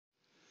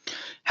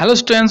Hello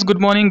students,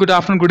 good morning, good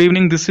afternoon, good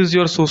evening. This is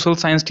your social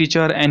science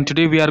teacher and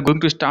today we are going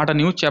to start a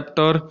new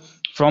chapter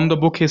from the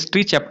book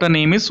history. Chapter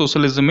name is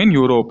Socialism in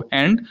Europe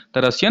and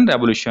the Russian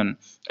Revolution.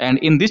 And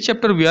in this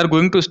chapter we are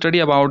going to study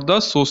about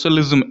the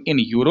socialism in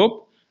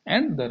Europe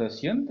and the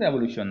Russian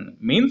Revolution.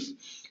 Means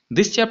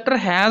this chapter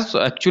has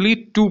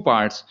actually two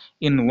parts.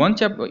 In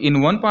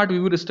one part we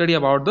will study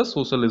about the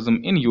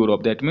socialism in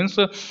Europe. That means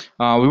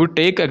we would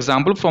take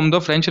example from the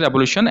French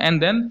Revolution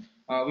and then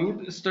we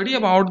would study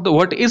about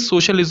what is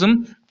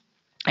socialism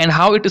and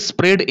how it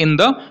spread in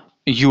the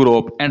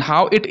Europe and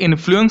how it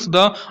influenced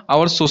the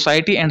our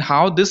society and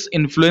how this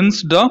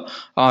influenced the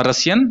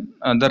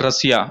the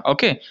Russia,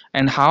 okay,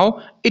 and how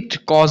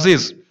it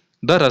causes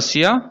the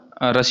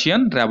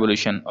Russian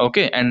Revolution,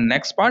 okay. And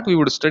next part we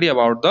would study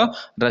about the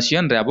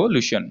Russian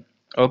Revolution.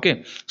 Okay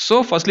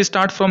so firstly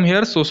start from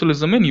here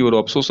socialism in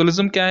Europe.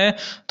 Socialism क्या है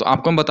तो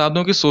आपको मैं बता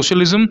दूं कि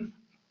socialism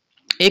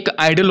एक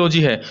ideology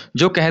है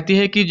जो कहती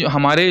है कि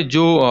हमारे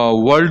जो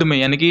वर्ल्ड में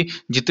यानी कि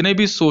जितने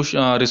भी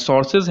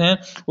रिसोर्सेज हैं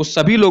वो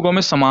सभी लोगों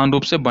में समान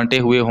रूप से बंटे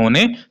हुए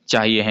होने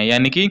चाहिए हैं.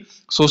 यानी कि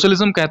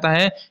सोशलिज्म कहता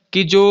है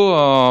कि जो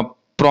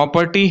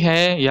प्रॉपर्टी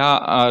है या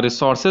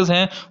रिसोर्सेज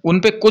हैं उन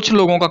पे कुछ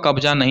लोगों का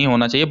कब्जा नहीं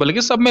होना चाहिए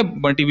बल्कि सब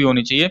में बंटी हुई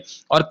होनी चाहिए.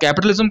 और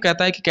कैपिटलिज्म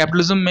कहता है कि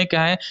कैपिटलिज्म में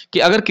क्या है कि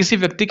अगर किसी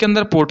व्यक्ति के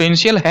अंदर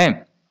पोटेंशियल है,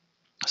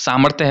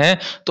 सामर्थ्य है,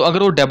 तो अगर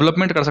वो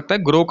डेवलपमेंट कर सकता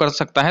है, ग्रो कर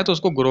सकता है, तो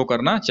उसको ग्रो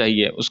करना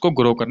चाहिए. उसको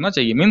ग्रो करना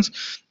चाहिए मीन्स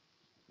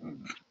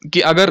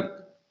कि अगर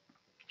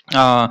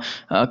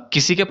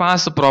किसी के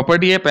पास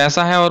प्रॉपर्टी है,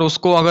 पैसा है और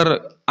उसको अगर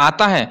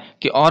आता है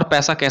कि और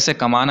पैसा कैसे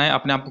कमाना है,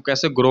 अपने आप को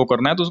कैसे ग्रो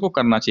करना है, तो उसको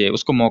करना चाहिए,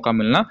 उसको मौका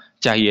मिलना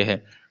चाहिए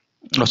है.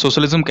 और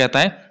सोशलिज्म कहता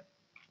है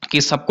कि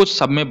सब कुछ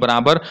सब में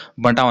बराबर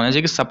बंटा होना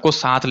चाहिए, कि सबको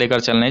साथ लेकर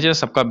चलना चाहिए,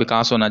 सबका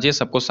विकास होना चाहिए,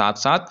 सबको साथ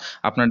साथ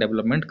अपना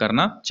डेवलपमेंट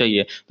करना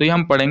चाहिए. तो ये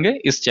हम पढ़ेंगे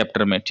इस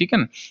चैप्टर में, ठीक है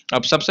ना.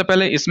 अब सबसे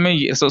पहले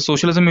इसमें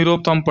सोशलिज्म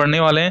यूरोप तो हम पढ़ने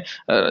वाले हैं.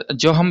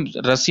 जो हम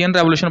रशियन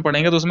रेवोल्यूशन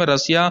पढ़ेंगे तो उसमें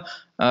रशिया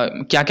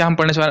क्या क्या हम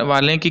पढ़ने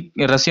वाले हैं कि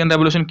रशियन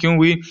रेवोल्यूशन क्यों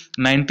हुई.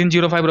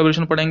 1905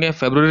 रेवोल्यूशन पढ़ेंगे,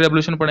 फरवरी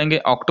रेवोल्यूशन पढ़ेंगे,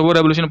 अक्टूबर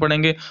रेवोल्यूशन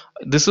पढ़ेंगे.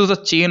 This is the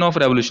chain of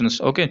revolutions,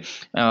 okay.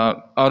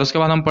 और उसके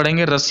बाद हम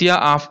पढ़ेंगे रशिया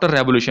आफ्टर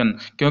रेवोल्यूशन,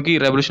 क्योंकि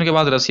रेवोल्यूशन के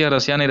बाद रशिया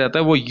रशिया नहीं रहता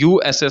है, वो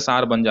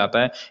यूएसएसआर बन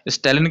जाता है.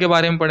 स्टालिन के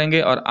बारे में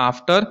पढ़ेंगे और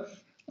आफ्टर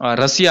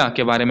रसिया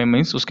के बारे में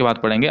मीन्स उसके बाद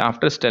पढ़ेंगे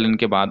आफ्टर स्टालिन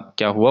के बाद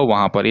क्या हुआ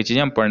वहां पर. ये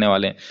चीजें हम पढ़ने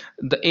वाले हैं.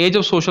 The age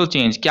of social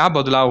change, क्या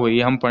बदलाव हुई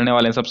ये हम पढ़ने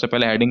वाले हैं. सबसे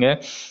पहले हेडिंग है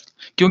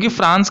क्योंकि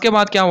फ्रांस के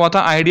बाद क्या हुआ था,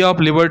 idea of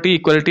liberty,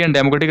 equality and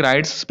democratic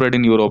rights spread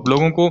in Europe.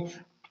 लोगों को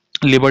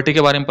लिबर्टी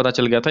के बारे में पता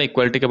चल गया था,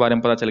 इक्वलिटी के बारे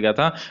में पता चल गया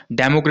था,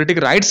 डेमोक्रेटिक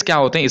राइट्स क्या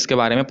होते हैं इसके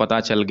बारे में पता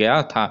चल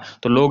गया था.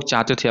 तो लोग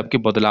चाहते थे अब कि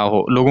बदलाव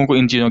हो, लोगों को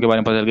इन चीज़ों के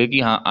बारे में पता चल गया कि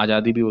हाँ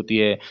आज़ादी भी होती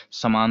है,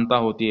 समानता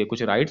होती है,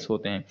 कुछ राइट्स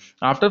होते हैं.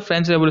 After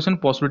French revolution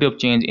possibility of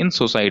change in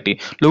society,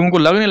 लोगों को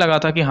लगने लगा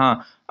था कि हाँ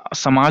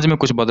समाज में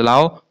कुछ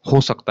बदलाव हो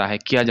सकता है,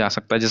 किया जा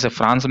सकता है. जैसे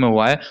फ्रांस में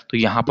हुआ है तो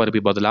यहाँ पर भी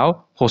बदलाव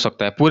हो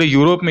सकता है. पूरे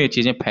यूरोप में ये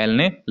चीजें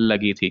फैलने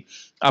लगी थी.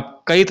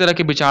 अब कई तरह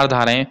की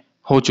विचारधाराएं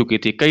हो चुकी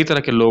थी, कई तरह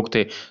के लोग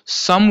थे.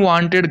 सम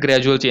वांटेड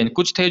ग्रेजुअल चेंज,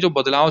 कुछ थे जो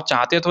बदलाव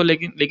चाहते थे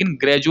लेकिन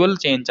ग्रेजुअल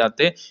चेंज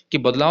चाहते कि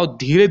बदलाव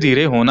धीरे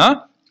धीरे होना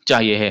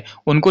चाहिए है,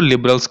 उनको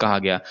लिबरल्स कहा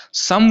गया.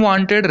 सम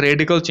वांटेड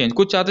रेडिकल चेंज,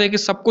 कुछ चाहते हैं कि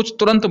सब कुछ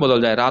तुरंत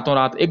बदल जाए, रातों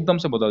रात एकदम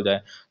से बदल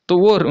जाए, तो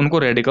वो उनको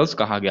रेडिकल्स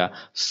कहा गया.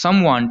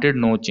 सम वांटेड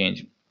नो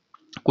चेंज,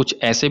 कुछ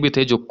ऐसे भी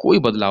थे जो कोई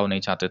बदलाव नहीं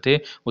चाहते थे,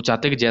 वो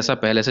चाहते कि जैसा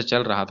पहले से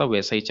चल रहा था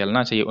वैसा ही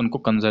चलना चाहिए, उनको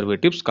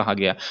कंजर्वेटिव्स कहा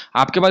गया.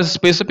 आपके पास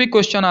स्पेसिफिक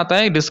क्वेश्चन आता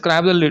है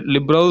describe the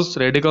liberals,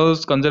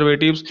 radicals,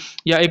 conservatives,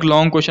 या एक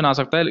लॉन्ग क्वेश्चन आ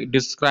सकता है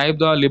describe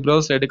the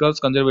liberals, radicals,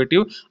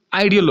 conservative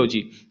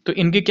ideology. तो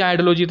इनकी क्या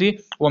आइडियोलॉजी थी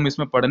वो हम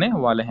इसमें पढ़ने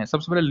वाले हैं.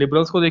 सबसे पहले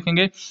लिबरल्स को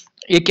देखेंगे.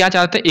 ये क्या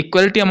चाहते हैं,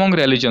 इक्वलिटी अमंग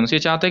रिलीजन्स, ये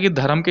चाहते हैं कि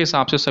धर्म के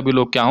हिसाब से सभी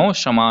लोग क्या हो,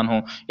 समान हो,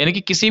 यानी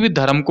कि किसी भी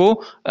धर्म को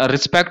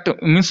रिस्पेक्ट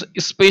मींस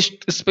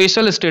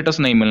स्पेशल स्टेटस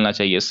नहीं मिलना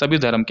चाहिए, सभी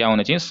धर्म क्या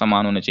होने चाहिए,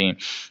 समान होने चाहिए.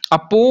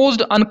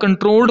 Opposed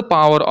uncontrolled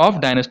power of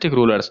dynastic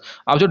rulers.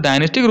 अब जो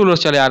डायनेस्टिक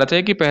रूलर्स चले आ रहे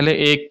थे कि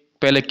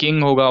पहले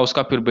किंग होगा,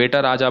 उसका फिर बेटा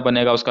राजा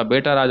बनेगा, उसका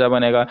बेटा राजा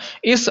बनेगा,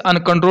 इस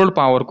अनकंट्रोल्ड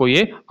पावर को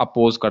ये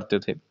अपोज करते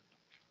थे.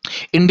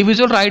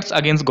 इंडिविजुअल राइट्स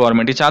अगेंस्ट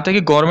गवर्नमेंट, ये चाहते हैं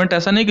कि गवर्नमेंट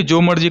ऐसा नहीं कि जो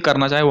मर्जी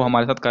करना चाहे वो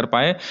हमारे साथ कर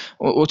पाए,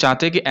 वो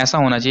चाहते हैं कि ऐसा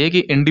होना चाहिए कि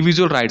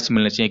इंडिविजुअल राइट्स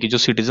मिलने चाहिए, कि जो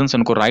सिटीजन्स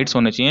उनको राइट्स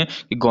होने चाहिए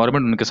कि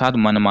गवर्नमेंट उनके साथ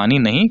मनमानी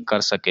नहीं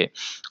कर सके.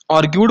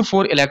 Argued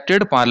for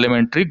elected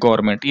parliamentary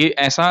government, ये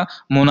ऐसा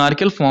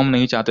मोनार्कियल फॉर्म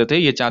नहीं चाहते थे,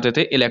 ये चाहते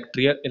थे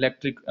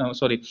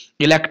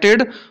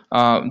इलेक्टेड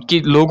कि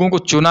लोगों को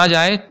चुना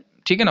जाए,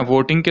 ठीक है ना,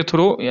 वोटिंग के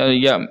थ्रू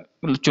या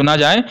चुना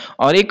जाए,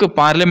 और एक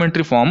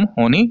पार्लियामेंट्री फॉर्म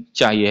होनी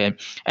चाहिए.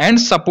 एंड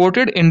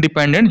सपोर्टेड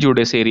इंडिपेंडेंट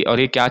जुडिशरी, और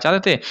ये क्या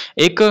चाहते थे,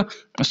 एक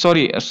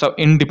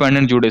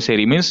इंडिपेंडेंट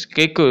जुडिशरी मीन्स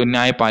एक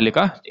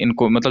न्यायपालिका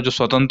इनको मतलब जो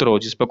स्वतंत्र हो,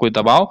 जिस पर कोई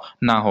दबाव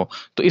ना हो.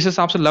 तो इस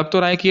हिसाब से लग तो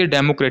रहा है कि ये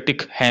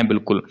डेमोक्रेटिक हैं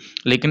बिल्कुल,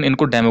 लेकिन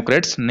इनको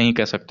डेमोक्रेट्स नहीं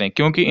कह सकते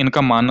क्योंकि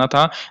इनका मानना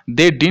था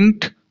they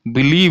didn't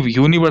believe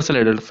universal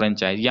adult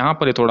franchise. यहाँ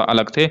पर ये थोड़ा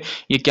अलग थे.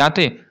 ये क्या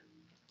थे,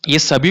 ये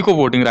सभी को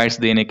वोटिंग राइट्स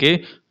देने के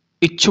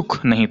इच्छुक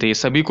नहीं थे,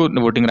 सभी को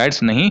वोटिंग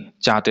राइट्स नहीं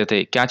चाहते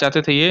थे. क्या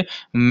चाहते थे ये,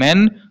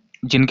 मेन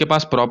जिनके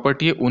पास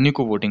प्रॉपर्टी है उन्हीं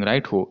को वोटिंग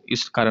राइट हो,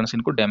 इस कारण से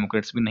इनको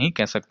डेमोक्रेट्स भी नहीं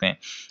कह सकते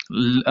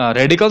हैं।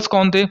 रेडिकल्स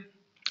कौन थे?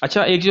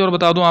 अच्छा, एक चीज और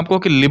बता दूं आपको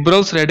कि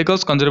लिबरल्स,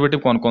 रेडिकल्स, कंजर्वेटिव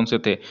कौन कौन से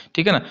थे,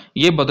 ठीक है ना।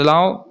 ये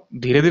बदलाव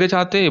धीरे धीरे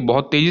चाहते,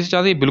 बहुत तेजी से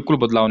चाहते, बिल्कुल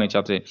बदलाव नहीं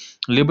चाहते।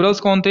 लिबरल्स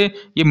कौन थे?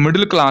 ये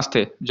मिडिल क्लास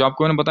थे, जो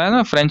आपको मैंने बताया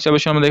ना फ्रेंच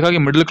रेवोल्यूशन में देखा कि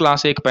मिडिल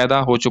क्लास एक पैदा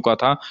हो चुका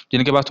था,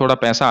 जिनके पास थोड़ा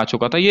पैसा आ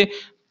चुका था। ये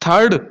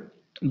थर्ड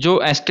जो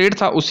एस्टेट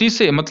था उसी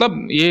से,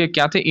 मतलब ये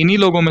क्या थे, इन्हीं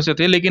लोगों में से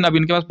थे, लेकिन अब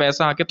इनके पास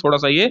पैसा आके थोड़ा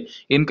सा ये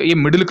इनका ये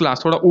मिडिल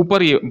क्लास थोड़ा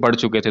ऊपर ये बढ़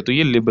चुके थे, तो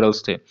ये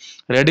लिबरल्स थे।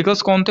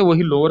 रेडिकल्स कौन थे?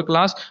 वही लोअर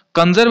क्लास।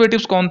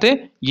 कंजर्वेटिव्स कौन थे?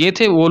 ये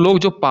थे वो लोग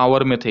जो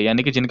पावर में थे,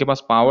 यानी कि जिनके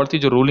पास पावर थी,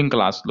 जो रूलिंग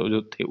क्लास लोग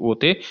जो थे वो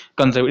थे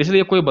कंजर्वेटिव,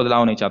 इसलिए कोई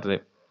बदलाव नहीं चाहते थे।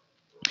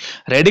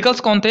 रेडिकल्स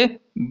कौन थे?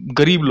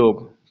 गरीब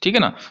लोग, ठीक है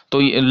ना। तो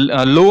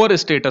लोअर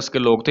स्टेटस के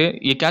लोग थे,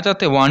 ये क्या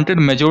चाहते? Wanted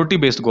majority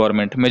based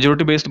government,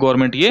 majority based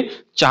government ये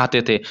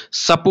चाहते थे।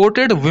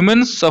 सपोर्टेड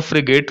वुमेन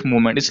सफ्रेगेट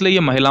मूवमेंट, इसलिए ये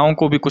महिलाओं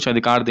को भी कुछ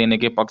अधिकार देने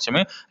के पक्ष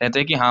में रहते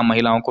हैं कि हाँ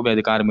महिलाओं को भी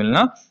अधिकार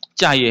मिलना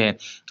चाहिए है।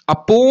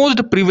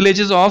 Opposed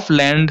privileges of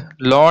land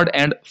Lord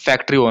and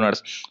factory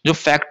owners, जो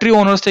फैक्ट्री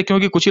ओनर्स थे,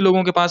 क्योंकि कुछ ही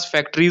लोगों के पास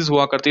फैक्ट्रीज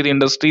हुआ करती थी,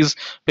 इंडस्ट्रीज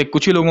पे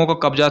कुछ ही लोगों का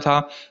कब्जा था,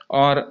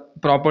 और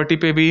प्रॉपर्टी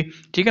पे भी,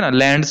 ठीक है ना,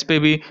 लैंड्स पे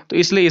भी, तो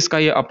इसलिए इसका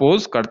ये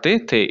अपोज करते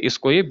थे,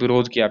 इसको ये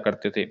विरोध किया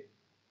करते थे।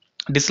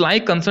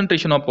 Dislike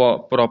concentration of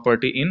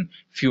property in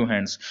few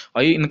hands,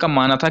 और ये इनका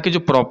मानना था कि जो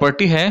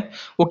प्रॉपर्टी है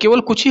वो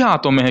केवल कुछ ही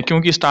हाथों में है,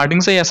 क्योंकि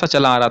स्टार्टिंग से ऐसा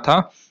चला आ रहा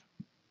था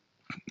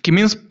कि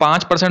मीन्स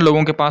 5%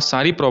 लोगों के पास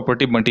सारी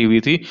प्रॉपर्टी बंटी हुई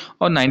थी,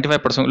 और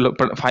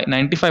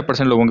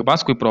 95% लोगों के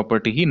पास कोई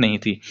प्रॉपर्टी ही नहीं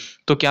थी।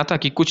 तो क्या था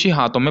कि कुछ ही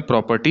हाथों में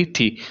प्रॉपर्टी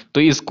थी,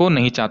 तो इसको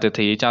नहीं चाहते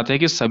थे, ये चाहते हैं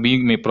कि सभी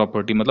में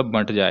प्रॉपर्टी मतलब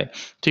बंट जाए,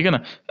 ठीक है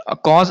ना।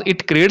 कॉज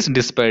इट क्रिएट्स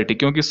डिस्पैरिटी,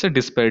 क्योंकि इससे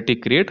डिस्पैरिटी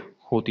क्रिएट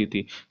होती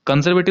थी।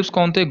 कंजर्वेटिव्स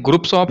कौन थे?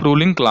 ग्रुप्स ऑफ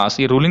रूलिंग क्लास,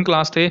 ये रूलिंग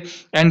क्लास थे,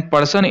 एंड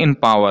पर्सन इन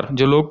पावर,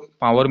 जो लोग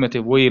पावर में थे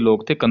वो ये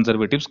लोग थे,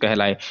 कंजर्वेटिव्स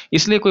कहलाए।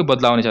 इसलिए कोई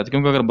बदलाव नहीं चाहते,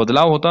 क्योंकि अगर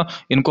बदलाव होता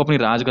इनको अपनी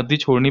राजगद्दी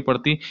छोड़नी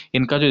पड़ती,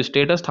 इनका जो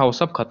स्टेटस था वो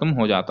सब खत्म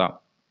हो जाता।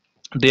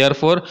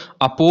 Therefore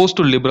oppose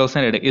to liberals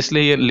and radicals,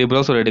 इसलिए ये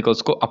लिबरल्स और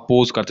रेडिकल्स को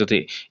अपोज करते थे,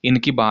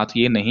 इनकी बात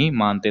ये नहीं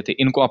मानते थे,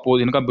 इनको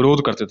अपोज, इनका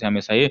विरोध करते थे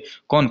हमेशा। ये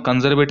कौन?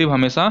 कंजर्वेटिव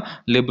हमेशा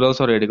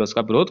लिबरल्स और रेडिकल्स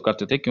का विरोध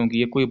करते थे, क्योंकि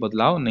ये कोई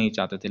बदलाव नहीं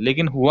चाहते थे।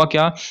 लेकिन हुआ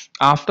क्या?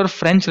 आफ्टर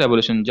फ्रेंच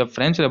रेवोल्यूशन, जब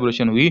फ्रेंच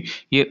रेवोल्यूशन हुई,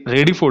 ये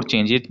रेडी फॉर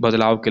चेंज, ये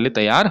बदलाव के लिए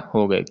तैयार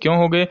हो गए। क्यों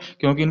हो गए?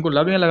 क्योंकि इनको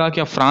लगने लगा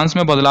कि अब फ्रांस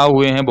में बदलाव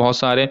हुए हैं बहुत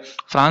सारे,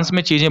 फ्रांस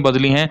में चीजें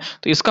बदली हैं,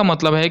 तो इसका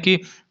मतलब है कि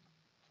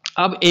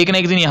अब एक ना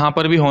एक दिन यहां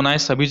पर भी होना है,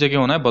 सभी जगह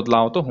होना है,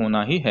 बदलाव तो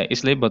होना ही है,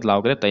 इसलिए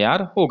बदलाव के लिए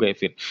तैयार हो गए।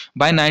 फिर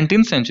बाय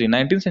 19th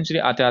सेंचुरी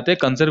आते आते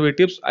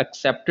conservatives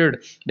accepted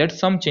that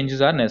some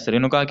changes are necessary,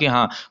 उन्होंने कहा कि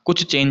हाँ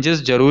कुछ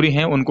चेंजेस जरूरी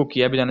हैं, उनको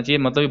किया भी जाना चाहिए,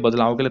 मतलब ये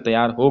बदलाव के लिए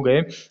तैयार हो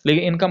गए।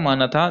 लेकिन इनका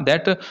मानना था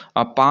that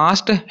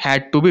past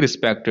had to be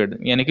respected,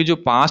 यानी कि जो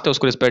पास्ट है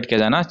उसको रिस्पेक्ट किया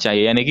जाना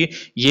चाहिए, यानी कि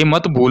ये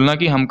मत भूलना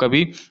कि हम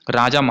कभी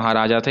राजा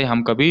महाराजा थे,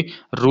 हम कभी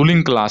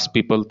रूलिंग क्लास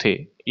पीपल थे,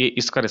 ये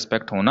इसका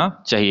रिस्पेक्ट होना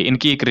चाहिए।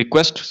 इनकी एक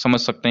रिक्वेस्ट समझ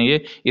सकते हैं,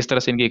 ये इस तरह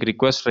से इनकी एक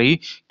रिक्वेस्ट रही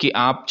कि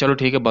आप चलो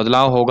ठीक है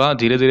बदलाव होगा,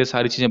 धीरे धीरे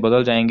सारी चीजें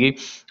बदल जाएंगी,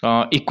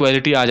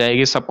 इक्वालिटी आ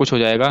जाएगी, सब कुछ हो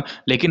जाएगा,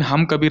 लेकिन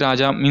हम कभी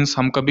राजा मीन्स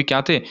हम कभी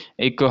क्या थे,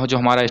 एक जो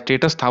हमारा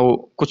स्टेटस था वो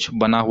कुछ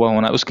बना हुआ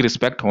होना, उसकी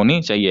रिस्पेक्ट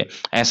होनी चाहिए।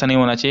 ऐसा नहीं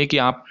होना चाहिए कि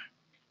आप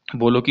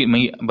बोलो कि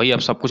भाई भाई अब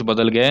सब कुछ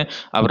बदल गया है,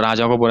 अब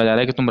राजा को बोला जा रहा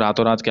है कि तुम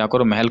रातों रात क्या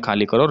करो, महल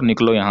खाली करो और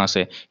निकलो यहाँ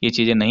से, ये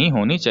चीजें नहीं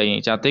होनी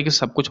चाहिए। चाहते हैं कि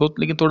सब कुछ हो,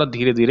 लेकिन थोड़ा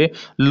धीरे धीरे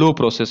लो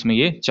प्रोसेस में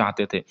ये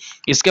चाहते थे।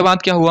 इसके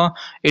बाद क्या हुआ?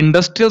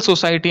 Industrial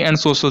society and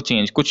social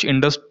change, कुछ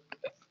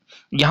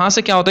यहाँ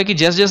से क्या होता है कि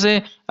जैसे जैसे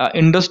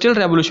इंडस्ट्रियल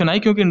रेवोल्यूशन आई,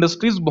 क्योंकि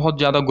इंडस्ट्रीज बहुत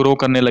ज्यादा ग्रो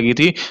करने लगी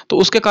थी, तो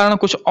उसके कारण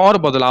कुछ और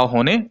बदलाव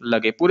होने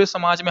लगे पूरे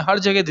समाज में, हर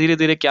जगह धीरे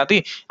धीरे क्या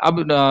थी,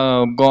 अब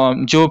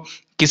जो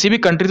किसी भी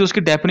कंट्री थी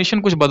उसकी डेफिनेशन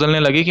कुछ बदलने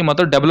लगी, कि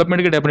मतलब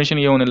डेवलपमेंट की डेफिनेशन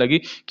ये होने लगी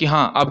कि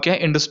हाँ अब क्या है,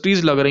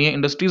 इंडस्ट्रीज लग रही हैं,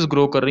 इंडस्ट्रीज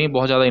ग्रो कर रही हैं,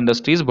 बहुत ज्यादा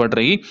इंडस्ट्रीज बढ़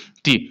रही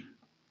थी।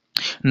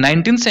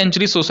 19th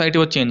century society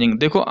was changing,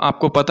 देखो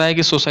आपको पता है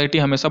कि सोसाइटी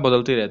हमेशा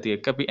बदलती रहती है,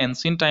 कभी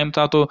एंशिएंट टाइम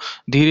था तो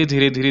धीरे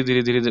धीरे धीरे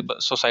धीरे धीरे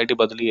सोसाइटी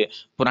बदली है,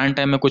 पुराने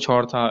टाइम में कुछ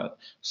और था,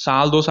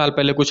 साल 2 साल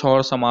पहले कुछ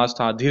और समाज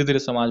था, धीरे धीरे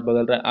समाज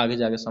बदल रहा है, आगे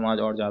जाके समाज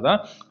और ज्यादा,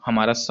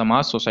 हमारा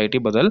समाज सोसाइटी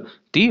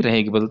बदलती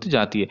रहेगी, बदलती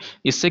जाती है।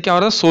 इससे क्या हो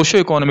रहा था?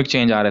 सोशियो इकोनॉमिक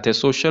चेंज आ रहे थे,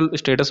 सोशल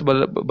स्टेटस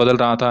बदल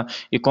रहा था,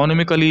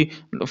 इकोनॉमिकली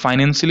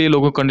फाइनेंशियली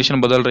लोगों की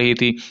कंडीशन बदल रही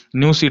थी,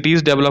 न्यू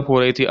सिटीज डेवलप हो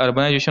रही थी,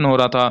 अर्बनाइजेशन हो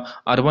रहा था,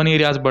 अर्बन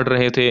एरियाज बढ़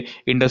रहे थे,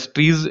 इंडस्ट्रीज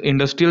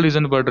इंडस्ट्रियल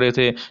रीजन बढ़ रहे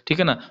थे, ठीक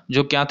है ना,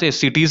 जो क्या थे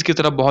सिटीज की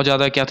तरफ बहुत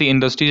ज्यादा क्या थी,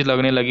 इंडस्ट्रीज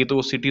लगने लगी, तो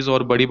वो सिटीज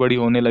और बड़ी बड़ी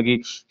होने लगी,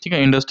 ठीक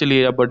है, इंडस्ट्रियल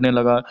एरिया बढ़ने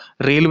लगा,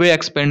 रेलवे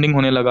एक्सपेंडिंग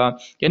होने लगा,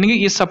 यानी कि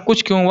ये सब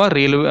कुछ क्यों हुआ?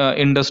 रेलवे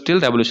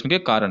इंडस्ट्रियल रेवोल्यूशन के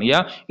कारण,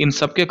 या इन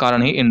सब के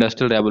कारण ही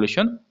इंडस्ट्रियल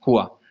रेवोल्यूशन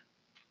हुआ।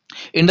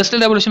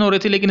 इंडस्ट्रियल रेवोल्यूशन हो रही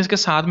थी, लेकिन इसके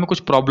साथ में कुछ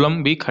प्रॉब्लम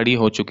भी खड़ी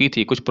हो चुकी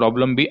थी, कुछ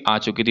प्रॉब्लम भी आ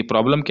चुकी थी।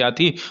 प्रॉब्लम क्या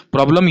थी?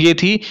 प्रॉब्लम ये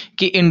थी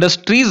कि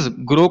इंडस्ट्रीज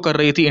ग्रो कर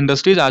रही थी,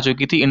 इंडस्ट्रीज आ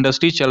चुकी थी,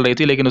 इंडस्ट्रीज चल रही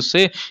थी, लेकिन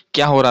उससे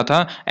क्या हो रहा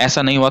था?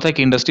 ऐसा नहीं हुआ था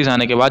कि इंडस्ट्रीज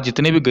आने के बाद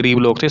जितने भी गरीब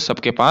लोग थे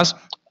सबके पास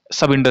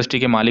सब इंडस्ट्री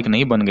के मालिक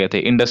नहीं बन गए थे।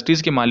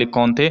 इंडस्ट्रीज के मालिक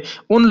कौन थे?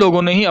 उन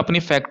लोगों ने ही अपनी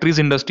फैक्ट्रीज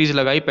इंडस्ट्रीज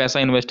लगाई, पैसा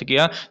इन्वेस्ट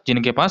किया,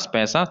 जिनके पास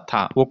पैसा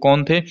था। वो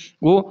कौन थे?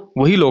 वो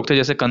वही लोग थे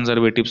जैसे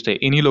कंजर्वेटिव्स थे,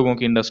 इन्हीं लोगों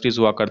की इंडस्ट्रीज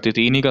हुआ करती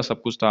थी, इन्हीं का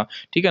सब कुछ था,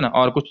 ठीक है ना।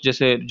 और कुछ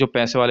जैसे जो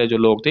पैसे वाले जो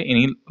लोग थे,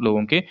 इन्हीं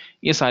लोगों के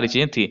ये सारी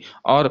चीजें थी।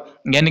 और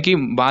यानी कि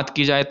बात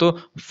की जाए तो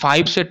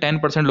 5 से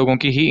 10% लोगों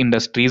की ही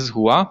इंडस्ट्रीज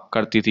हुआ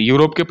करती थी।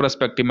 यूरोप के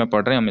पर्सपेक्टिव में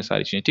पढ़ रहे हैं हम ये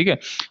सारी चीजें, ठीक है।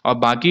 और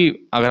बाकी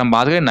अगर हम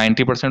बात करें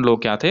 90%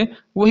 लोग क्या थे?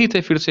 वही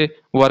थे फिर से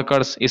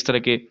वर्कर्स इस तरह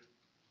के।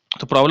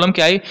 तो प्रॉब्लम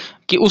क्या आई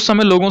कि उस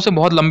समय लोगों से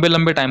बहुत लंबे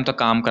लंबे टाइम तक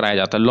काम कराया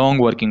जाता,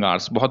 लॉन्ग वर्किंग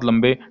आवर्स, बहुत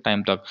लंबे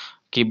टाइम तक,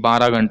 कि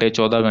 12 घंटे,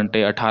 14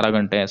 घंटे, 18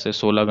 घंटे, ऐसे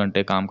 16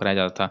 घंटे काम कराया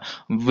जाता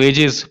था।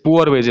 वेजेस,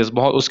 पुअर वेजेस,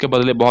 बहुत, उसके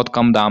बदले बहुत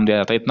कम दाम दिया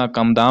जाता, इतना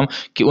कम दाम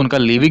कि उनका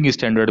लिविंग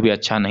स्टैंडर्ड भी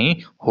अच्छा नहीं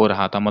हो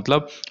रहा था।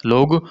 मतलब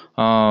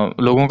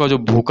लोगों का जो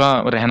भूखा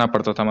रहना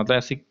पड़ता था, मतलब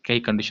ऐसी कई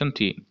कंडीशन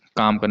थी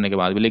काम करने के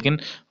बाद भी, लेकिन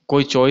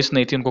कोई चॉइस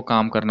नहीं थी, उनको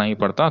काम करना ही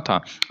पड़ता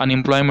था।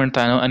 अनएम्प्लॉयमेंट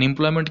था।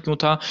 अनएम्प्लॉयमेंट क्यों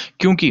था?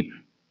 क्योंकि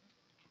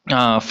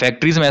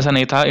फैक्ट्रीज में ऐसा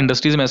नहीं था,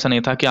 इंडस्ट्रीज में ऐसा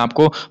नहीं था कि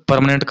आपको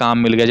परमानेंट काम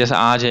मिल गया, जैसे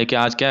आज है कि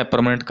आज क्या है,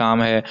 परमानेंट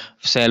काम है,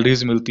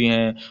 सैलरीज मिलती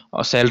हैं,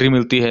 और सैलरी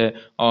मिलती है,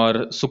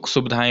 और सुख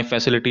सुविधाएं,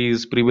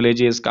 फैसिलिटीज,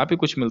 प्रिविलेजेस, काफ़ी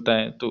कुछ मिलता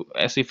है। तो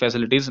ऐसी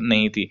फैसिलिटीज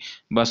नहीं थी,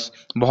 बस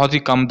बहुत ही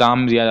कम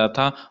दाम दिया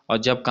जाता, और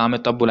जब काम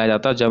है तब बुलाया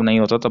जाता, जब नहीं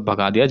होता तब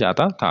भगा दिया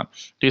जाता था।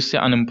 तो इससे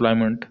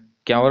अनएम्प्लॉयमेंट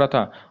क्या हो रहा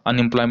था?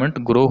 अनएम्प्लॉयमेंट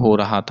ग्रो हो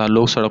रहा था,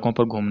 लोग सड़कों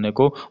पर घूमने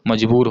को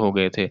मजबूर हो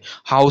गए थे।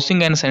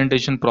 हाउसिंग एंड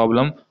सैनिटेशन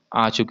प्रॉब्लम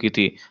आ चुकी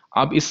थी।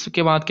 अब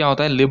इसके बाद क्या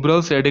होता है?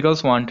 Liberals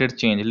radicals wanted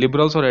change.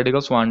 Liberals और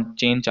रेडिकल्स वांट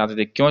चेंज चाहते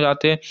थे। क्यों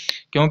चाहते?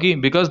 क्योंकि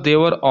because they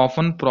were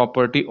often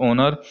property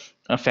owner,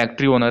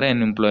 factory owner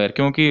and employer.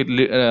 क्योंकि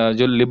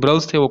जो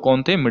लिबरल्स थे वो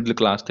कौन थे? मिडिल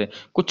क्लास थे।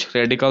 कुछ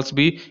रेडिकल्स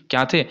भी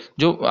क्या थे?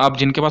 जो अब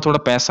जिनके पास थोड़ा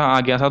पैसा आ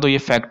गया था, तो ये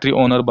फैक्ट्री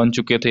ओनर बन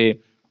चुके थे,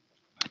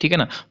 ठीक है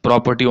ना,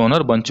 प्रॉपर्टी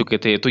ओनर बन चुके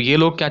थे। तो ये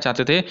लोग क्या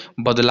चाहते थे?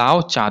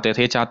 बदलाव चाहते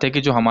थे, चाहते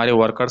कि जो हमारे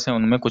वर्कर्स हैं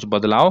उनमें कुछ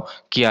बदलाव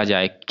किया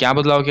जाए। क्या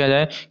बदलाव किया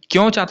जाए?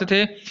 क्यों चाहते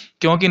थे?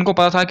 क्योंकि इनको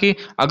पता था कि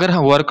अगर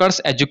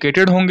वर्कर्स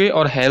एजुकेटेड होंगे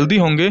और हेल्दी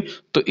होंगे,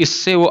 तो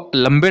इससे वो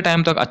लंबे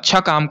टाइम तक अच्छा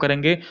काम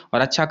करेंगे,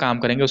 और अच्छा काम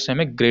करेंगे उससे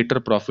हमें ग्रेटर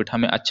प्रॉफिट,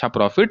 हमें अच्छा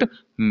प्रॉफिट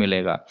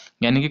मिलेगा।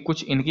 यानी कि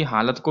कुछ इनकी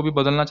हालत को भी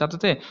बदलना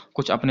चाहते थे,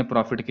 कुछ अपने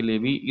प्रॉफिट के लिए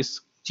भी इस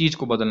चीज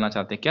को बदलना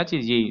चाहते हैं। क्या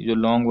चीज? ये जो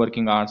लॉन्ग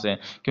वर्किंग आवर्स है।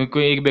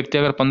 क्योंकि एक व्यक्ति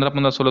अगर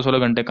 15-15, 16-16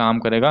 घंटे काम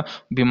करेगा,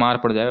 बीमार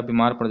पड़ जाएगा,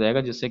 बीमार पड़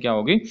जाएगा, जिससे क्या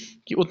होगी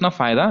कि उतना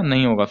फायदा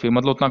नहीं होगा, फिर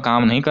मतलब उतना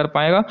काम नहीं कर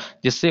पाएगा,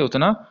 जिससे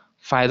उतना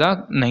फायदा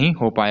नहीं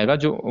हो पाएगा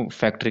जो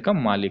फैक्ट्री का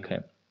मालिक है।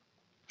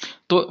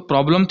 तो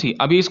प्रॉब्लम थी,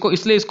 अभी इसको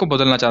इसलिए इसको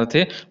बदलना चाहते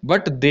थे।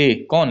 बट दे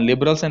कौन?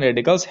 Liberals and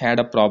radicals had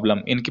a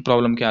problem. इनकी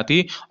प्रॉब्लम क्या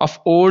थी? Of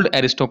old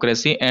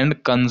aristocracy and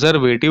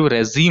conservative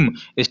regime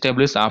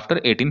establish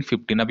after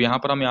 1815। अब यहां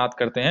पर हम याद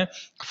करते हैं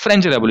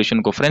फ्रेंच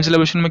रेवोल्यूशन को। फ्रेंच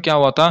रेवोल्यूशन में क्या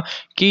हुआ था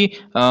कि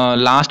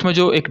लास्ट में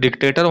जो एक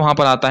डिक्टेटर वहां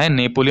पर आता है,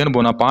 नेपोलियन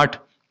बोनापार्ट,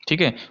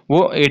 ठीक है,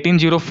 वो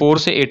 1804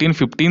 से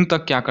 1815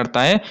 तक क्या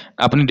करता है?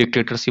 अपनी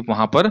डिक्टेटरशिप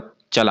वहां पर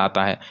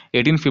चलाता है।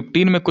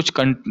 1815 में कुछ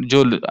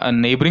जो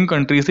नेबरिंग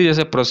कंट्रीज थी,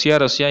 जैसे प्रशिया,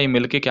 रशिया, ये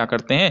मिलके क्या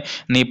करते हैं?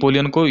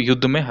 नेपोलियन को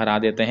युद्ध में हरा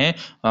देते हैं।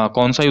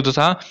 कौन सा युद्ध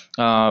था?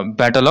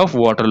 बैटल ऑफ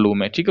वाटरलू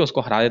में, ठीक है,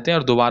 उसको हरा देते हैं,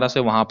 और दोबारा से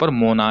वहां पर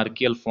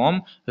मोनार्कियल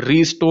फॉर्म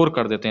रिस्टोर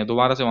कर देते हैं।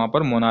 दोबारा से वहां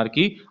पर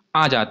मोनार्की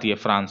आ जाती है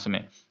फ्रांस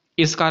में।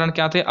 इस कारण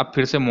क्या थे? अब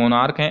फिर से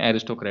मोनार्क हैं,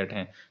 एरिस्टोक्रेट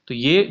हैं। तो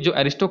ये जो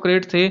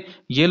एरिस्टोक्रेट थे,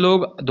 ये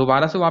लोग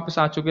दोबारा से वापस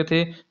आ चुके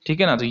थे, ठीक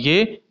है ना। तो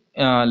ये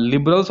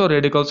लिबरल्स और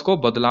रेडिकल्स को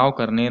बदलाव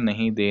करने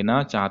नहीं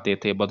देना चाहते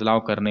थे, बदलाव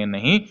करने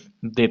नहीं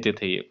देते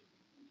थे ये।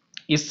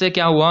 इससे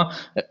क्या हुआ?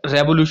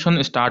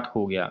 रेवोल्यूशन स्टार्ट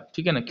हो गया,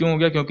 ठीक है ना। क्यों हो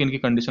गया? क्योंकि इनकी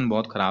कंडीशन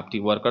बहुत खराब थी,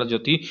 वर्कर जो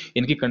थी,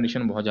 इनकी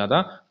कंडीशन बहुत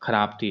ज्यादा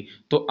खराब थी।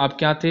 तो अब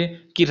क्या थे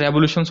कि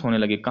रेवोल्यूशंस होने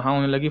लगी। कहाँ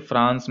होने लगी?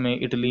 फ्रांस में,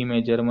 इटली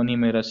में, जर्मनी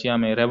में, रशिया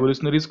में।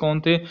 रेवोल्यूशनरीज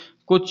कौन थे?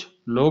 कुछ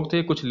लोग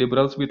थे, कुछ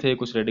लिबरल्स भी थे,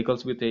 कुछ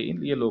रेडिकल्स भी थे,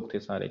 ये लोग थे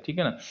सारे, ठीक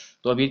है ना।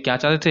 तो अभी क्या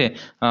चाहते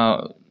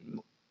थे?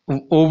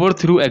 ओवर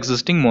थ्रू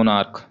एग्जिस्टिंग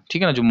मोनार्क,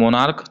 ठीक है ना, जो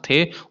मोनार्क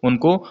थे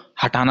उनको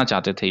हटाना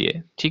चाहते थे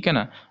ये, ठीक है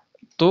ना।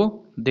 तो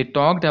दे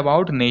टॉक्ड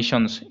अबाउट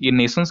नेशंस, ये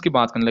नेशंस की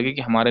बात करने लगे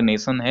कि हमारे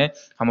नेशन है,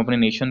 हम अपने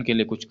नेशन के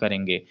लिए कुछ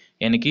करेंगे,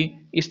 यानी कि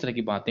इस तरह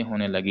की बातें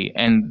होने लगी।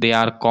 And they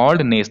are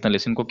called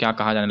nationalist, इनको क्या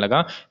कहा जाने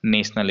लगा?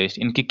 नेशनलिस्ट।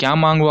 इनकी क्या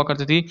मांग हुआ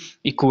करती थी?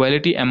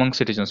 इक्वालिटी एमंग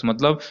सिटीजन्स,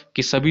 मतलब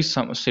कि सभी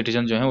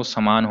सिटीजन जो हैं वो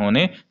समान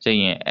होने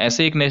चाहिए।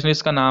 ऐसे एक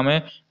नेशनलिस्ट का नाम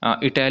है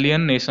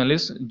इटालियन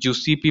नेशनलिस्ट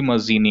जूसीपी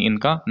मजीनी,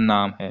 इनका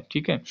नाम है,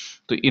 ठीक है।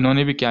 तो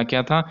इन्होंने भी क्या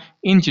किया था?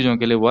 इन चीजों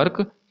के लिए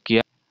वर्क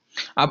किया।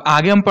 अब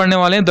आगे हम पढ़ने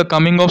वाले हैं the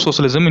coming of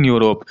socialism in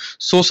Europe.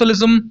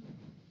 Socialism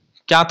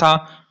क्या था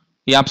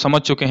ये आप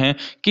समझ चुके हैं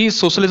कि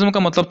सोशलिज्म का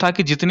मतलब था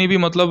कि जितनी भी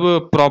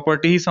मतलब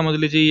प्रॉपर्टी ही समझ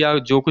लीजिए, या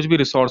जो कुछ भी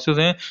रिसोर्सेज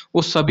हैं,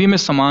 वो सभी में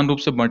समान रूप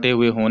से बंटे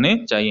हुए होने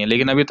चाहिए।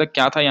 लेकिन अभी तक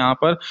क्या था यहाँ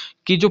पर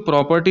कि जो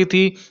प्रॉपर्टी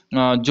थी,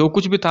 जो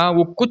कुछ भी था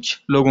वो कुछ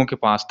लोगों के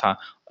पास था,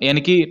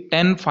 यानी कि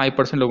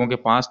 5% लोगों के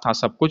पास था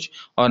सब कुछ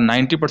और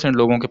 90%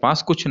 लोगों के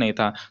पास कुछ नहीं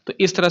था। तो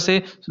इस तरह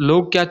से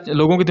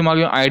लोगों के दिमाग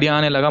में आइडिया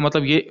आने लगा,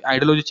 मतलब ये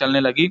आइडियोलॉजी चलने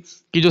लगी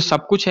कि जो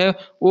सब कुछ है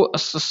वो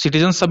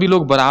सिटीजन सभी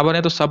लोग बराबर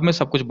हैं, तो सब में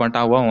सब कुछ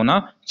बंटा हुआ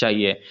होना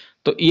चाहिए।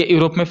 तो ये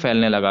यूरोप में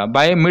फैलने लगा।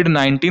 By mid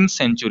 19th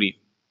century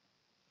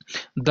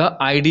the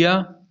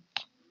idea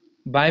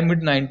By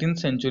mid-19th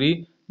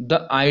century, the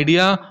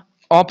idea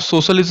of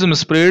socialism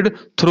spread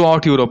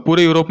throughout Europe.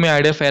 पूरे यूरोप में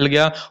आइडिया फैल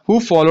गया।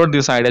 Who followed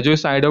this idea? जो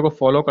इस आइडिया को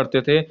फॉलो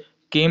करते थे,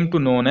 came to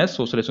known as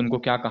socialist. उनको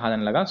क्या कहा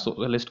जाने लगा?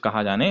 सोशलिस्ट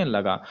कहा जाने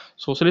लगा।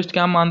 सोशलिस्ट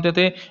क्या मानते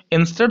थे?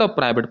 इंस्टेड ऑफ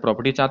प्राइवेट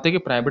प्रॉपर्टी, चाहते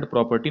कि प्राइवेट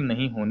प्रॉपर्टी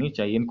नहीं होनी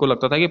चाहिए। इनको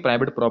लगता था कि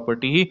प्राइवेट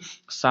प्रॉपर्टी ही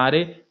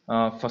सारे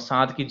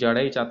फसाद की जड़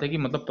है। ये चाहते कि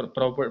मतलब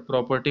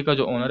प्रॉपर्टी का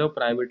जो ओनर है वो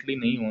प्राइवेटली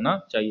नहीं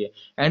होना चाहिए।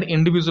 एंड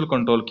इंडिविजुअल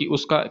कंट्रोल, की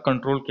उसका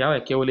कंट्रोल क्या है,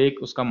 केवल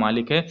एक उसका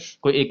मालिक है,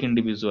 कोई एक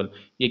इंडिविजुअल।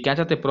 ये क्या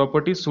चाहते हैं?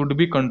 Property should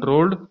be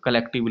controlled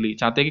collectively,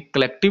 चाहते हैं कि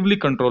कलेक्टिवली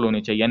कंट्रोल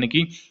होनी चाहिए, यानी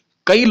कि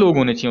कई लोग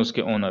होने चाहिए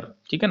उसके ओनर,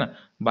 ठीक है ना,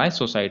 बाय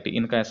सोसाइटी।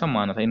 इनका ऐसा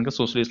मानना था। इनका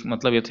सोशलिस्ट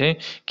मतलब ये थे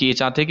कि ये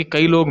चाहते हैं कि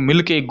कई लोग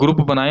मिलके एक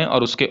ग्रुप बनाएं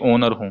और उसके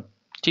ओनर हों,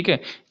 ठीक है।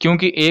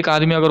 क्योंकि एक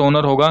आदमी अगर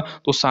ओनर होगा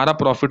तो सारा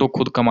प्रॉफिट वो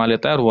खुद कमा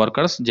लेता है और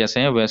वर्कर्स जैसे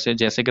हैं वैसे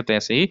जैसे के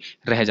तैसे ही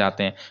रह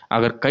जाते हैं।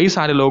 अगर कई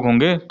सारे लोग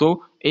होंगे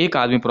तो एक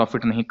आदमी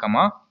प्रॉफिट नहीं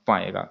कमा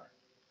पाएगा।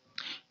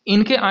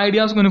 इनके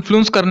आइडियाज को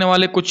इन्फ्लुएंस करने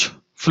वाले कुछ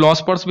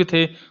फिलोसफर्स भी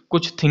थे,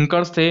 कुछ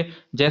थिंकर्स थे,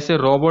 जैसे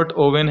रॉबर्ट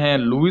ओवेन है,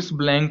 लुइस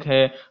ब्लैंक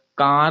है,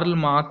 कार्ल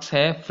मार्क्स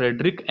है,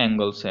 फ्रेडरिक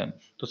एंगल्स है।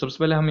 तो सबसे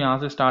पहले हम यहाँ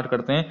से स्टार्ट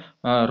करते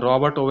हैं,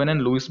 Robert Owen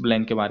and Louis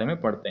blank के बारे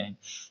में पढ़ते हैं।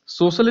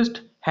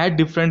 सोशलिस्ट हैड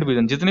डिफरेंट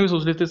विजन, जितने भी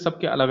सोशलिस्ट थे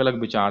सबके अलग अलग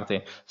विचार थे।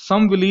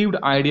 सम बिलीव्ड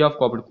आइडिया ऑफ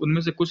कॉपरेटिव,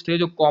 उनमें से कुछ थे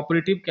जो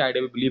कॉपरेटिव के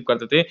आइडिया में बिलीव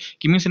करते थे,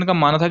 कि मीन्स इनका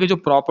मानना था कि जो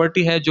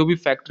प्रॉपर्टी है, जो भी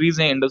फैक्ट्रीज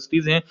हैं,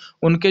 इंडस्ट्रीज हैं,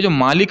 उनके जो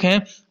मालिक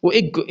हैं वो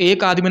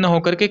एक आदमी ना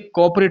होकर के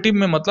कोऑपरेटिव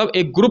में, मतलब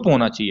एक ग्रुप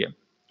होना चाहिए,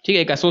 ठीक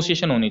है, एक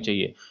एसोसिएशन होनी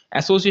चाहिए,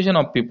 association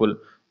of people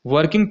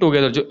working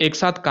together, जो एक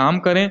साथ काम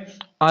करें,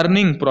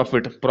 अर्निंग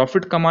प्रॉफिट,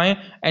 प्रॉफिट कमाएं,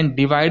 and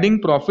dividing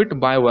profit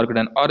by work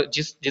done, और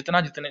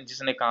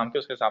जिसने काम किया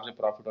उसके हिसाब से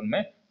प्रॉफिट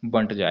उनमें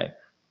बंट जाए,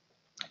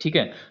 ठीक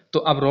है। तो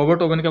अब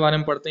रॉबर्ट ओवेन के बारे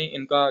में पढ़ते हैं।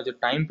 इनका जो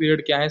टाइम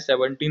पीरियड क्या है,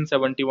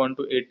 1771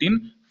 to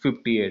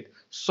 1858।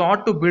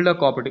 Sought to build a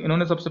cooperative,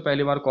 इन्होंने सबसे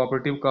पहली बार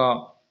कोऑपरेटिव का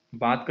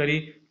बात करी।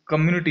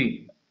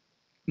 Community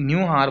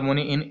new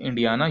harmony in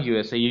Indiana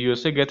USA, ये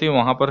यूएसए गए थे,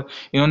 वहां पर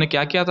इन्होंने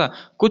क्या किया था,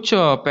 कुछ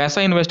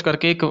पैसा इन्वेस्ट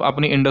करके एक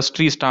अपनी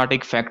इंडस्ट्री स्टार्ट,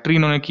 एक फैक्ट्री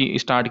इन्होंने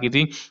स्टार्ट की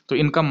थी। तो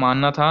इनका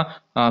मानना था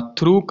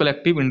थ्रू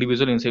कलेक्टिव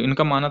इंडिविजुअल इनसे,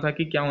 इनका मानना था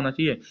कि क्या होना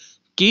चाहिए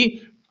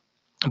कि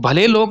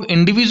भले लोग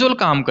इंडिविजुअल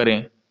काम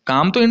करें,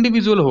 काम तो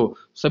इंडिविजुअल हो,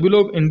 सभी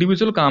लोग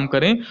इंडिविजुअल काम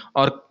करें,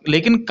 और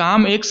लेकिन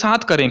काम एक साथ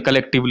करें,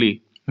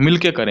 कलेक्टिवली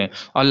मिलके करें,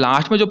 और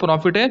लास्ट में जो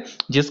प्रॉफिट है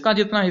जिसका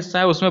जितना हिस्सा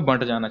है उसमें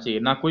बंट जाना चाहिए।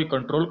 ना कोई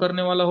कंट्रोल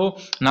करने वाला हो,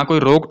 ना कोई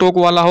रोक टोक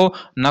वाला हो,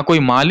 ना कोई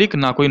मालिक,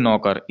 ना कोई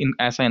नौकर।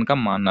 ऐसा इनका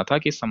मानना था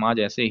कि समाज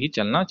ऐसे ही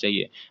चलना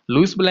चाहिए।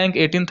 Louis blank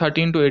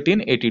 1813 to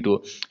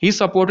 1882, he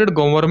supported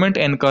government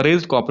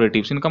encourage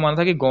cooperatives, इनका मानना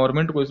था कि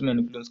गवर्नमेंट को इसमें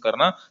इन्फ्लुएंस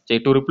करना चाहिए,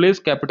 to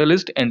replace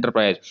capitalist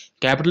enterprise.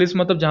 Capitalist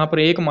मतलब जहां पर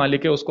एक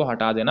मालिक है उसको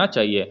हटा देना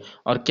चाहिए,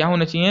 और क्या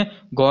होना चाहिए,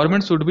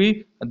 government should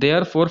be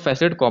there for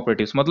facilitate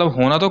cooperatives, मतलब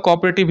होना तो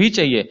कॉपरेटिव ही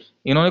चाहिए।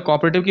 इन्होंने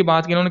कॉपरेटिव की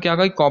बात की, इन्होंने क्या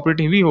कहा कि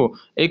कॉपरेटिव ही हो,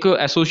 एक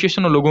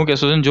एसोसिएशन हो, लोगों के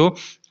एसोसिएशन जो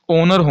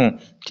ओनर हो,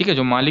 ठीक है,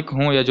 जो मालिक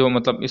हो या जो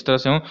मतलब इस तरह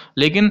से हो,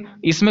 लेकिन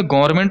इसमें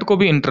गवर्नमेंट को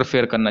भी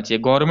इंटरफेयर करना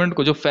चाहिए, गवर्नमेंट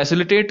को जो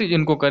फैसिलिटेट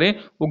इनको करे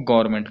वो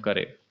गवर्नमेंट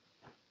करे।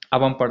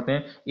 अब हम पढ़ते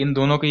हैं, इन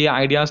दोनों के ये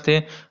आइडियाज थे।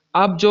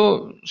 अब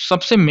जो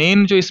सबसे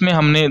मेन जो इसमें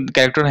हमने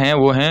कैरेक्टर हैं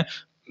वो हैं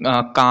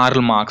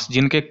कार्ल मार्क्स,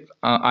 जिनके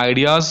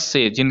आइडियाज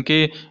से,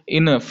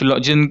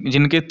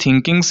 जिनके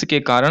थिंकिंग्स के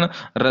कारण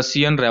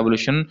रशियन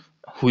रेवोल्यूशन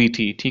हुई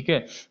थी, ठीक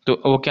है।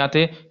 तो वो क्या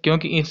थे,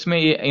 क्योंकि इसमें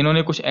ये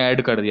इन्होंने कुछ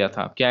ऐड कर दिया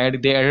था। क्या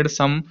add, they added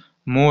some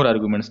more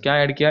arguments. क्या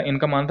ऐड किया,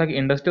 इनका मानना था कि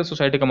इंडस्ट्रियल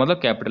सोसाइटी का मतलब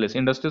कैपिटलिस्ट,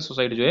 इंडस्ट्रियल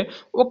सोसाइटी जो है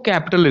वो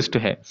कैपिटलिस्ट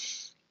है।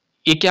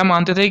 ये क्या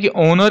मानते थे कि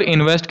ओनर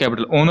इन्वेस्ट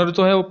कैपिटल, ओनर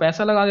तो है वो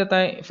पैसा लगा देता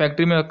है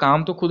फैक्ट्री में,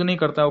 काम तो खुद नहीं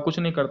करता है, वो कुछ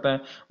नहीं करता है,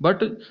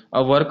 बट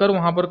वर्कर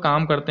वहां पर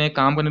काम करते हैं,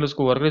 काम करने के लिए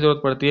उसको वर्कर की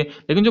जरूरत पड़ती है।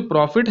 लेकिन जो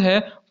प्रॉफिट है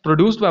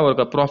प्रोड्यूस्ड बाय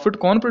वर्कर, प्रॉफिट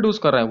कौन प्रोड्यूस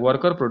कर रहा है,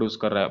 वर्कर प्रोड्यूस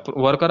कर रहा है।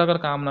 वर्कर अगर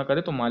काम ना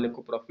करे तो मालिक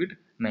को प्रॉफिट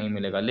नहीं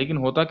मिलेगा। लेकिन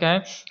होता क्या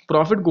है,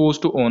 profit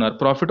goes to owner,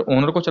 profit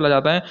owner को चला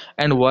जाता है,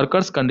 and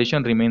workers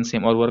condition remain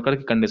same, और वर्कर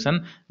की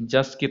कंडीशन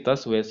जस की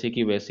तस वैसी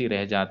की वैसी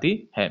रह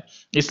जाती है।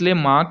 इसलिए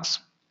marks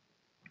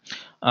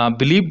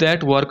believe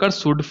that workers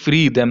should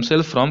free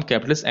themselves from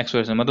capitalist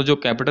exploitation, मतलब जो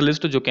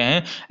कैपिटलिस्ट जो क्या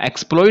है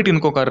एक्सप्लॉइट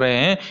इनको कर रहे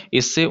हैं,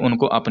 इससे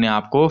उनको अपने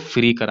आप को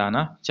फ्री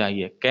कराना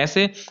चाहिए।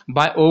 कैसे,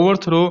 bye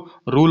overthrow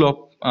rule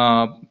of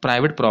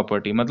private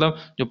property, मतलब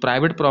जो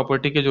प्राइवेट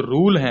प्रॉपर्टी के जो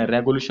रूल हैं,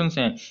 रेगुलेशंस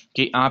हैं,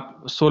 कि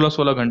आप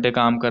 16-16 घंटे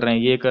काम कर रहे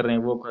हैं, ये कर रहे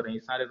हैं, वो कर रहे हैं,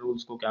 सारे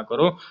रूल्स को क्या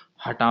करो,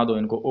 हटा दो,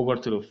 इनको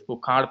ओवरथ्रो,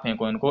 उखाड़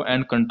फेंको इनको,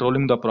 एंड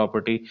कंट्रोलिंग द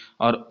प्रॉपर्टी,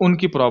 और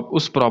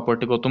उस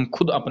प्रॉपर्टी को तुम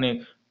खुद अपने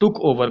टुक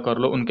ओवर कर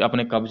लो, उनके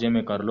अपने कब्जे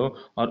में कर लो,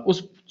 और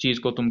उस चीज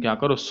को तुम क्या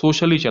करो,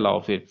 सोशली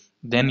चलाओ, फिर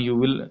देन यू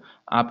विल,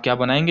 आप क्या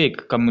बनाएंगे, एक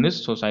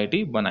कम्युनिस्ट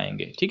सोसाइटी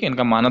बनाएंगे। ठीक है,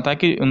 इनका मानना था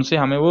कि उनसे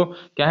हमें वो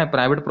क्या है,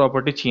 प्राइवेट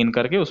प्रॉपर्टी छीन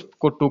करके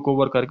उसको टुक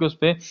ओवर करके उस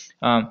पे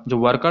जो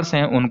वर्कर्स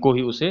हैं उनको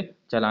ही उसे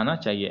चलाना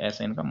चाहिए,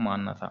 ऐसा इनका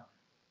मानना था।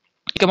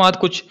 इसके बाद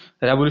कुछ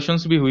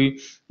रेवोल्यूशंस भी हुई।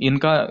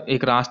 इनका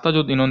एक रास्ता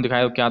जो इन्होंने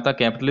दिखाया वो क्या था,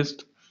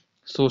 capitalist,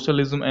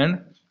 socialism and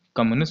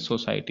communist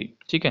society.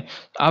 ठीक है,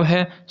 अब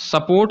है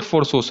सपोर्ट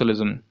फॉर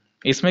सोशलिज्म।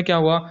 इसमें क्या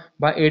हुआ,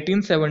 bye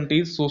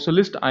 1870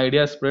 socialist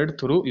idea spread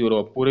through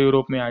Europe, पूरे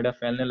यूरोप में आइडिया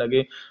फैलने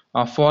लगे।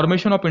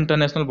 फॉर्मेशन ऑफ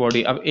इंटरनेशनल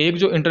बॉडी, अब एक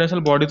जो इंटरनेशनल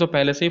बॉडी तो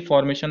पहले से ही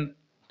फॉर्मेशन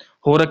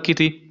हो रखी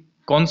थी,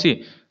 कौन सी,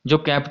 जो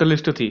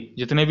कैपिटलिस्ट थी,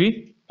 जितने भी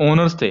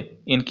ओनर्स थे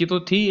इनकी तो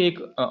थी एक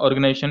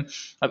ऑर्गेनाइजेशन।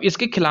 अब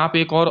इसके खिलाफ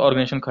एक और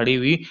ऑर्गेनाइजेशन खड़ी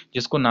हुई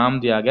जिसको नाम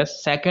दिया गया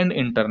सेकंड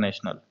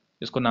इंटरनेशनल।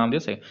 इसको नाम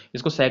दिया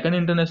इसको सेकंड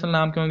इंटरनेशनल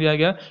नाम क्यों दिया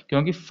गया,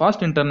 क्योंकि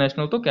फर्स्ट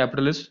इंटरनेशनल तो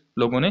कैपिटलिस्ट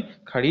लोगों ने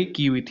खड़ी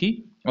की हुई थी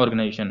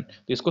ऑर्गेनाइजेशन,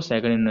 तो इसको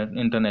सेकंड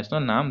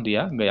इंटरनेशनल नाम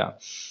दिया गया।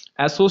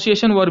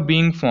 एसोसिएशन वर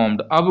बीइंग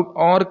फॉर्म्ड, अब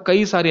और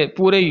कई सारे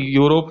पूरे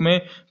यूरोप में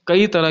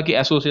कई तरह की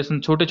एसोसिएशन,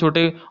 छोटे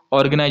छोटे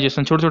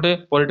ऑर्गेनाइजेशन, छोटे छोटे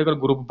पॉलिटिकल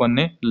ग्रुप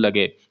बनने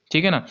लगे।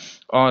 ठीक है ना,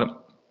 और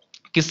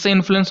किससे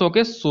इन्फ्लुएंस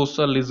होके,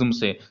 सोशलिज्म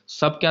से।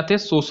 सब क्या थे,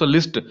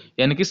 सोशलिस्ट,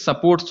 यानी कि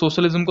सपोर्ट,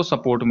 सोशलिज्म को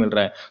सपोर्ट मिल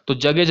रहा है, तो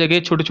जगह जगह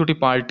छोटी छोटी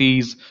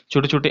पार्टीज,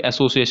 छोटे छोटे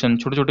एसोसिएशन,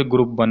 छोटे छोटे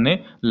ग्रुप बनने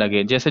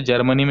लगे। जैसे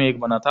जर्मनी में एक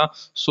बना था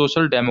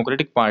सोशल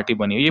डेमोक्रेटिक पार्टी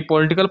बनी, ये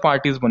पॉलिटिकल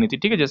पार्टीज बनी थी।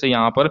 ठीक है, जैसे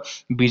यहाँ पर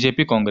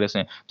बीजेपी कांग्रेस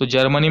है, तो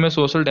जर्मनी में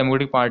सोशल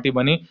डेमोक्रेटिक पार्टी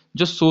बनी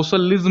जो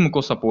सोशलिज्म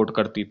को सपोर्ट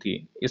करती थी,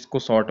 इसको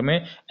शॉर्ट में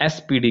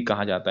एसपीडी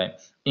कहा जाता है।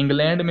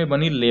 इंग्लैंड में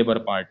बनी लेबर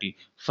पार्टी,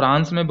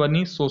 फ्रांस में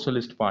बनी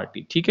सोशलिस्ट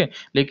पार्टी। ठीक है,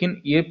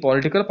 लेकिन ये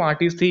पॉलिटिकल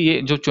पार्टीज थी,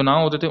 ये जो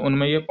चुनाव होते थे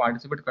उनमें ये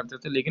पार्टिसिपेट करते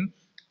थे, लेकिन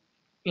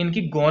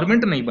इनकी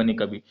गवर्नमेंट नहीं बनी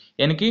कभी।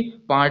 यानी कि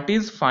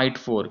पार्टीज फाइट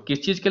फॉर,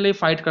 किस चीज के लिए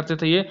फाइट करते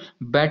थे ये,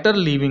 बेटर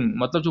लिविंग,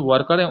 मतलब जो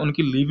वर्कर है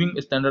उनकी लिविंग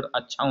स्टैंडर्ड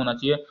अच्छा होना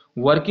चाहिए,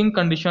 वर्किंग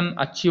कंडीशन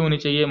अच्छी होनी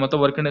चाहिए,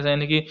 मतलब वर्किंग कंडीशन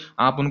यानी कि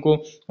आप उनको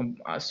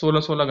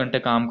 16-16 घंटे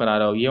काम करा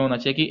रहे हो, ये होना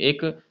चाहिए कि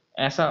एक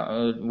ऐसा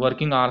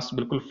वर्किंग आवर्स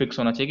बिल्कुल फिक्स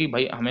होना चाहिए कि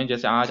भाई हमें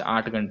जैसे आज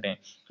 8 घंटे हैं,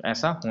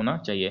 ऐसा होना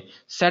चाहिए।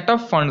 Set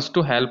of funds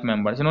to help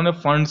members, इन्होंने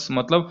फंड्स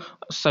मतलब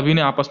सभी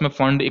ने आपस में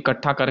फंड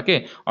इकट्ठा करके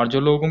और जो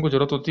लोगों को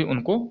जरूरत होती है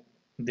उनको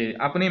दे,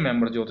 अपने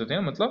मेंबर जो होते थे,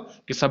 मतलब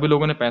कि सभी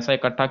लोगों ने पैसा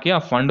इकट्ठा किया,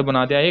 फंड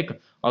बना दिया एक,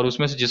 और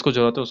उसमें से जिसको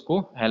जरूरत है उसको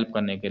हेल्प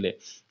करने के लिए।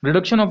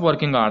 Reduction of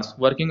working hours,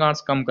 working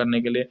hours कम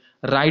करने के लिए।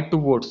 राइट टू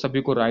वोट,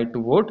 सभी को राइट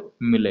टू वोट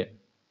मिले।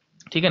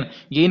 ठीक है ना,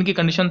 ये इनकी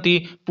कंडीशन थी।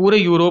 पूरे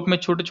यूरोप में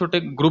छोटे छोटे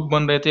ग्रुप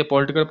बन रहे थे,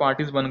 पॉलिटिकल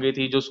पार्टीज बन गई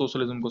थी जो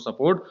सोशलिज्म को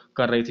सपोर्ट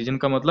कर रही थी,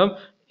 जिनका मतलब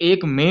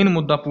एक मेन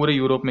मुद्दा पूरे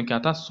यूरोप में क्या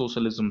था,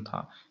 सोशलिज्म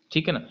था।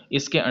 ठीक है ना,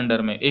 इसके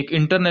अंडर में एक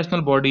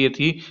इंटरनेशनल बॉडी ये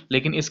थी,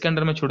 लेकिन इसके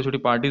अंडर में छोटी छोटी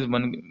पार्टीज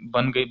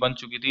बन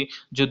चुकी थी,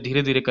 जो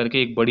धीरे धीरे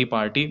करके एक बड़ी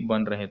पार्टी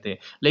बन रहे थे।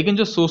 लेकिन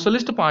जो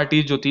सोशलिस्ट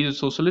पार्टी जो थी, जो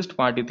सोशलिस्ट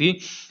पार्टी थी,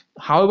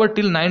 हाउएवर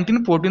टिल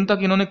 1914 तक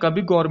इन्होंने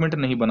कभी गवर्नमेंट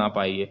नहीं बना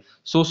पाई है।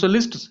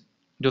 सोशलिस्ट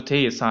जो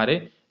थे ये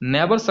सारे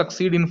never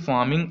succeed in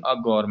forming a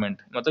government,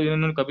 मतलब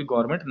इन्होंने कभी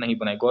गवर्नमेंट नहीं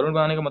बनाई। गवर्नमेंट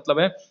बनाने का मतलब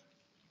है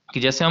कि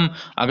जैसे हम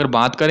अगर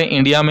बात करें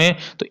इंडिया में,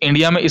 तो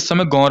इंडिया में इस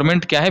समय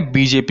गवर्नमेंट क्या है,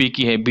 बीजेपी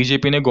की है,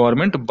 बीजेपी ने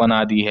गवर्नमेंट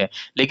बना दी है।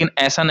 लेकिन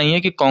ऐसा नहीं है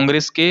कि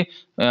कांग्रेस के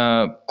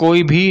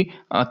कोई भी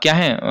क्या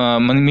है,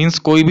 मींस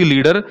कोई भी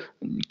लीडर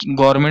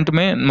गवर्नमेंट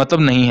में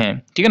मतलब नहीं है।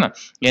 ठीक है ना,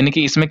 यानी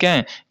कि इसमें क्या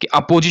है कि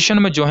अपोजिशन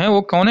में जो है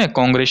वो कौन है,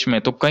 कांग्रेस में।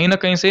 तो कहीं ना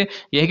कहीं से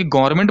यह है कि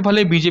गवर्नमेंट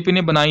भले बीजेपी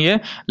ने बनाई है,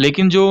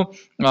 लेकिन जो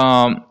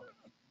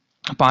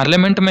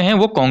पार्लियामेंट में है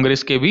वो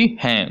कांग्रेस के भी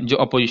हैं जो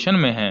अपोजिशन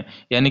में हैं,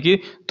 यानी कि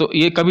तो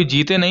ये कभी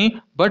जीते नहीं,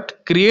 बट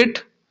क्रिएट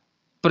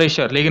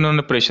प्रेशर, लेकिन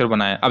उन्होंने प्रेशर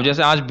बनाया। अब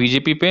जैसे आज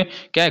बीजेपी पे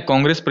क्या है,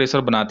 कांग्रेस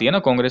प्रेशर बनाती है ना,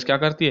 कांग्रेस क्या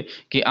करती है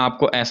कि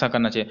आपको ऐसा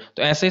करना चाहिए।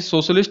 तो ऐसे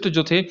सोशलिस्ट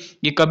जो थे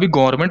ये कभी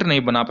गवर्नमेंट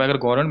नहीं बना पाए, अगर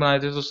गवर्नमेंट बनाए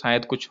थे तो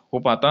शायद कुछ हो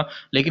पाता,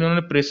 लेकिन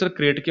उन्होंने प्रेशर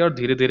क्रिएट किया और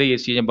धीरे धीरे ये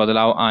चीजें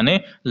बदलाव आने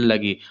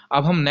लगी।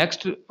 अब हम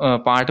नेक्स्ट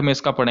पार्ट में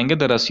इसका पढ़ेंगे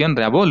द रशियन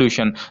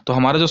रेवोल्यूशन। तो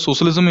हमारा जो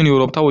सोशलिज्म इन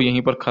यूरोप था वो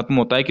यहीं पर खत्म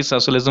होता है कि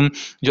सोशलिज्म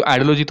जो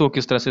आइडियोलॉजी थी वो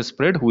किस तरह से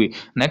स्प्रेड हुई।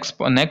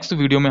 नेक्स्ट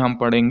वीडियो में हम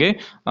पढ़ेंगे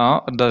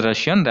the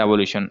Russian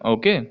revolution.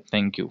 Okay,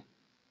 thank you.